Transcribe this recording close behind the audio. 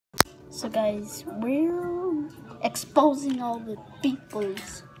So guys, we're exposing all the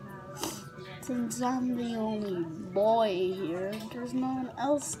peoples. Since I'm the only boy here, there's no one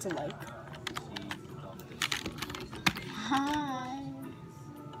else to like. Hi.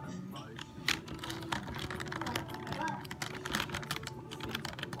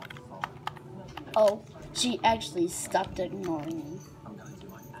 Oh, she actually stopped ignoring me.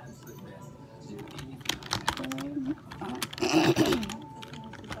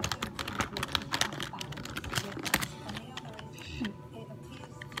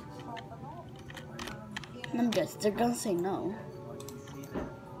 They're gonna say no.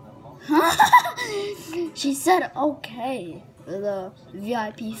 She said okay. The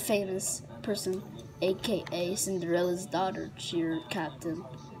VIP famous person, aka Cinderella's daughter, cheer captain.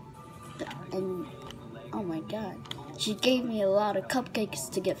 And oh my god, she gave me a lot of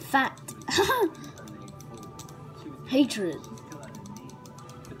cupcakes to get fat. Hatred.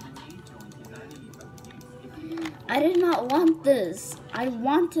 I did not want this. I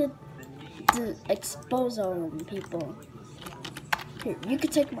wanted to expose our own people. Here, you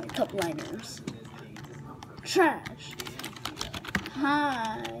could take my cup liners. Trash.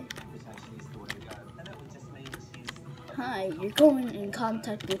 Hi. Hi, you're going in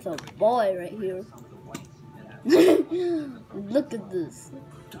contact with a boy right here. Look at this.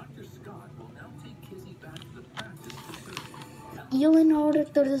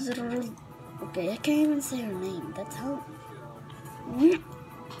 Okay, I can't even say her name. That's how.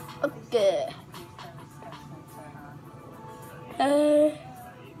 Okay.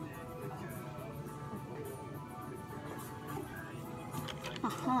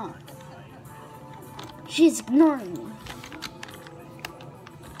 She's ignoring me.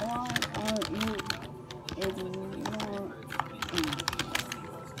 Why are you ignoring me?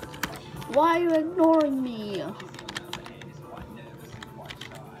 Why are you ignoring me?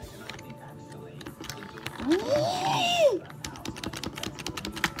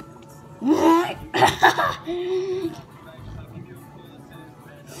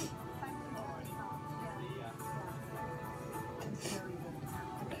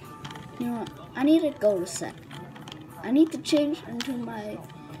 You know what? I need to go to set. I need to change into my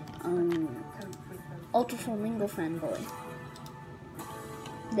Ultra Flamingo fanboy.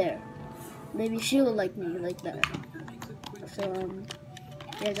 There. Maybe she will like me like that. So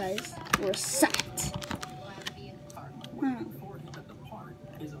yeah guys, we're set.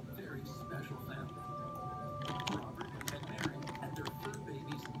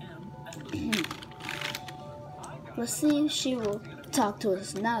 Let's see if she will talk to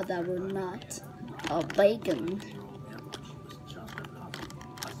us now that we're not a bacon.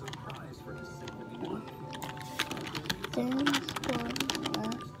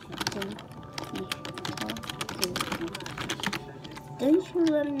 Thanks for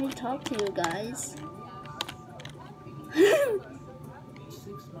letting me talk to you guys.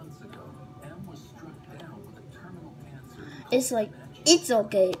 It's like, it's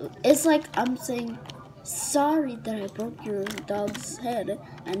okay. It's like I'm saying, sorry that I broke your dog's head,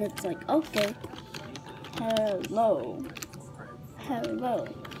 and it's like, okay. Hello. Hello.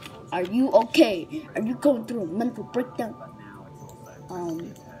 Are you okay? Are you going through a mental breakdown?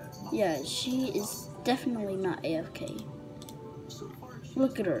 Yeah, she is definitely not AFK.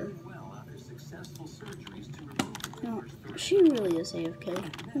 Look at her. No, she really is AFK.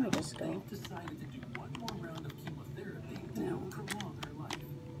 Let me just go. No.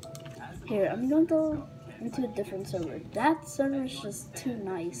 Here, I'm gonna go into a different server. That server is just too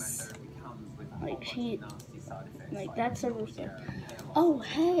nice. Like that server's like, oh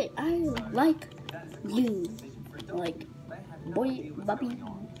hey, I like you. Like, boy, Bobby,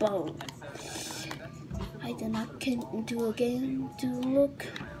 Bo. I did not come into a game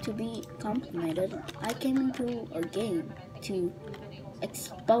to be complimented. I came into a game to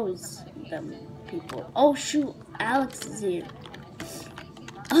expose them people. Oh shoot, Alex is here.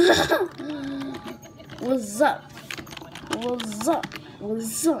 What's up? What's up?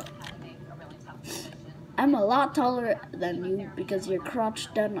 What's up? I'm a lot taller than you because you're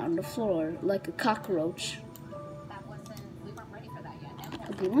crouched down on the floor like a cockroach.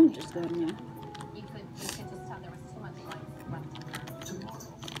 Okay, let me just go in here.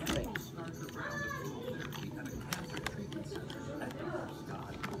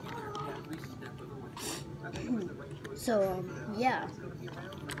 So, yeah.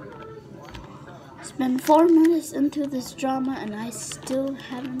 It's been 4 minutes into this drama and I still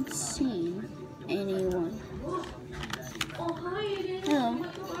haven't seen anyone. Hello.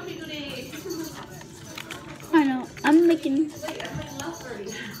 I know, I'm making...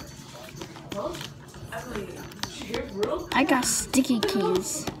 I got sticky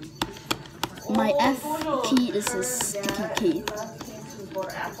keys. my F key is a sticky key.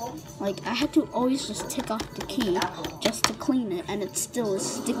 Like, I had to always just take off the key just to clean it, and it still is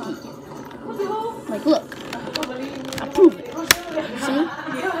sticky. Like, look. I prove it. See?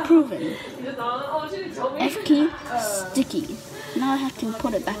 Proven. F key, sticky. Now I have to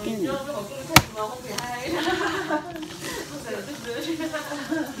put it back in.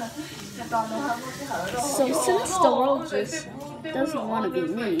 So since the world just doesn't want to be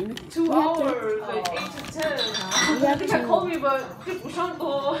mean, we have to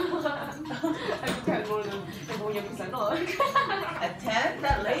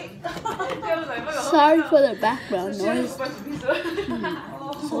sorry for the background noise.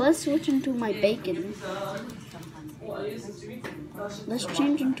 So let's switch into my bacon. Let's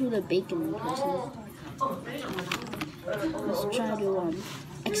change into the bacon person. Let's try to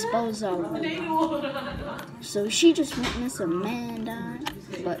expose our one. So she just witnessed a man die,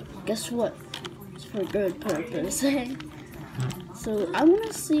 but guess what? It's for good purpose. So I want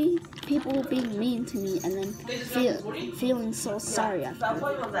to see people being mean to me and then feeling so sorry after.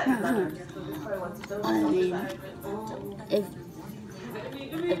 I mean, if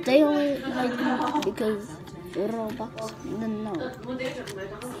they only like me because roblox, then no.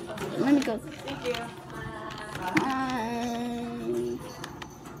 Let me go.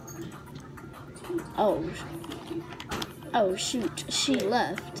 Oh shoot, she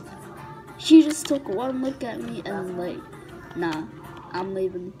left. She just took one look at me and like, nah, I'm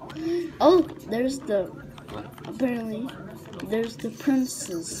leaving. Oh, apparently there's the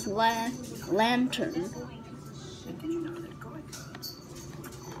princess lantern.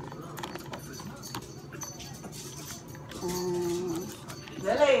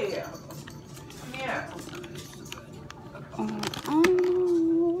 Lily, come here.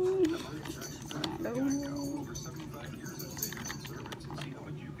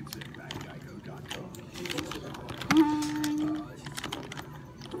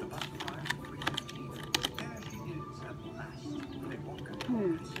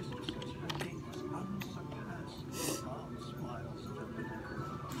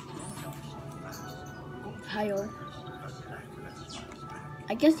 Higher.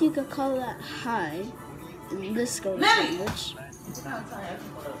 I guess you could call that high in this Scottish language.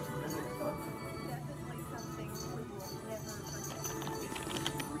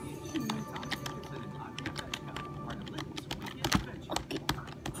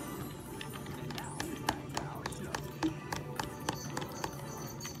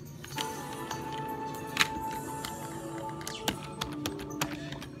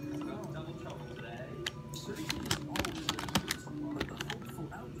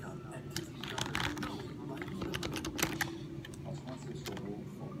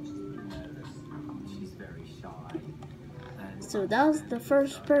 So that was the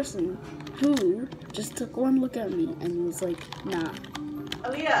first person who just took one look at me and was like, nah.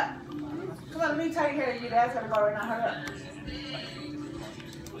 Aaliyah, come on, let me tell you here. Your dad's gotta go right now. Hurry up.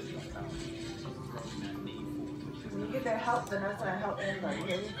 When you get that help, then that's gonna help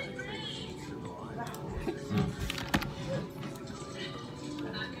everybody.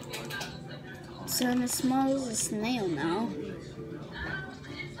 So I'm as small as a snail now.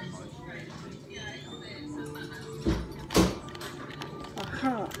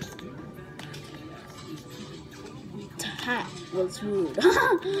 Aha. The hat was rude.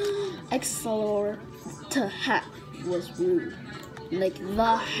 Excellor, the hat was rude. Like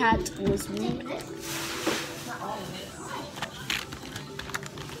the hat was rude.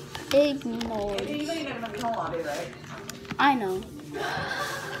 Ignore. I know.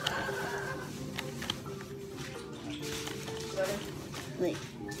 Like,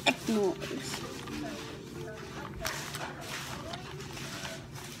 ignores.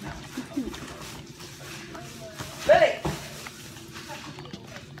 Ready?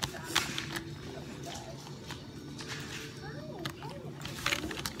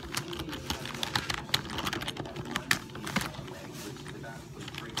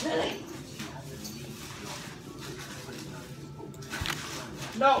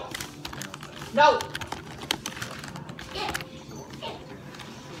 No. No.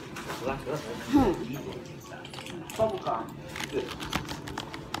 Bubblegum. Good.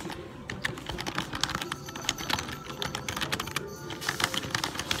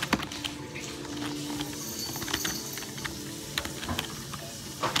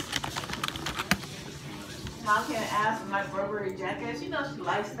 Mom can ask for my Burberry jacket. She knows she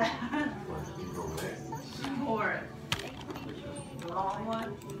likes that. Or the long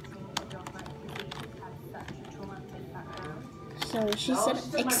one. So she said,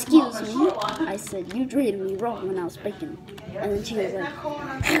 excuse me. I said, you treated me wrong when I was baking. And then she was like,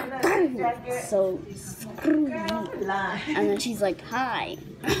 how dare so screw you. And then she's like, hi.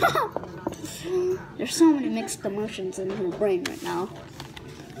 There's so many mixed emotions in her brain right now.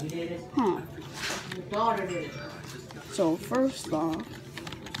 Huh. Your daughter did it. So first off,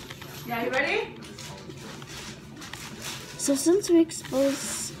 Yeah, you ready? so since we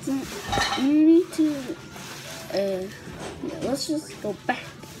exposed, we need to, yeah, let's just go back.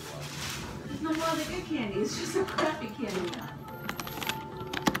 There's no more other good candy. It's just a crappy candy now.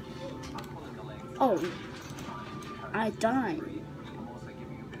 Oh, I died.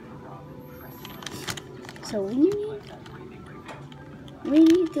 So we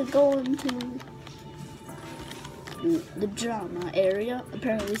need to go into the drama area.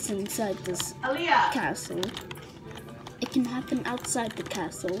 Apparently it's inside this Aaliyah. castle. It can happen outside the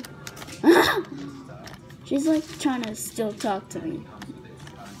castle. She's like trying to still talk to me.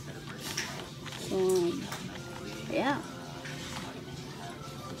 So, yeah.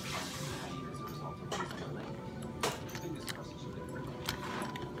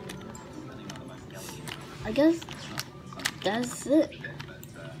 I guess that's it.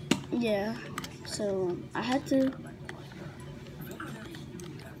 Yeah. So I had to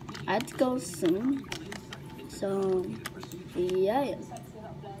go soon. So yeah.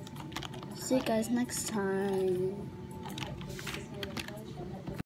 See you guys next time.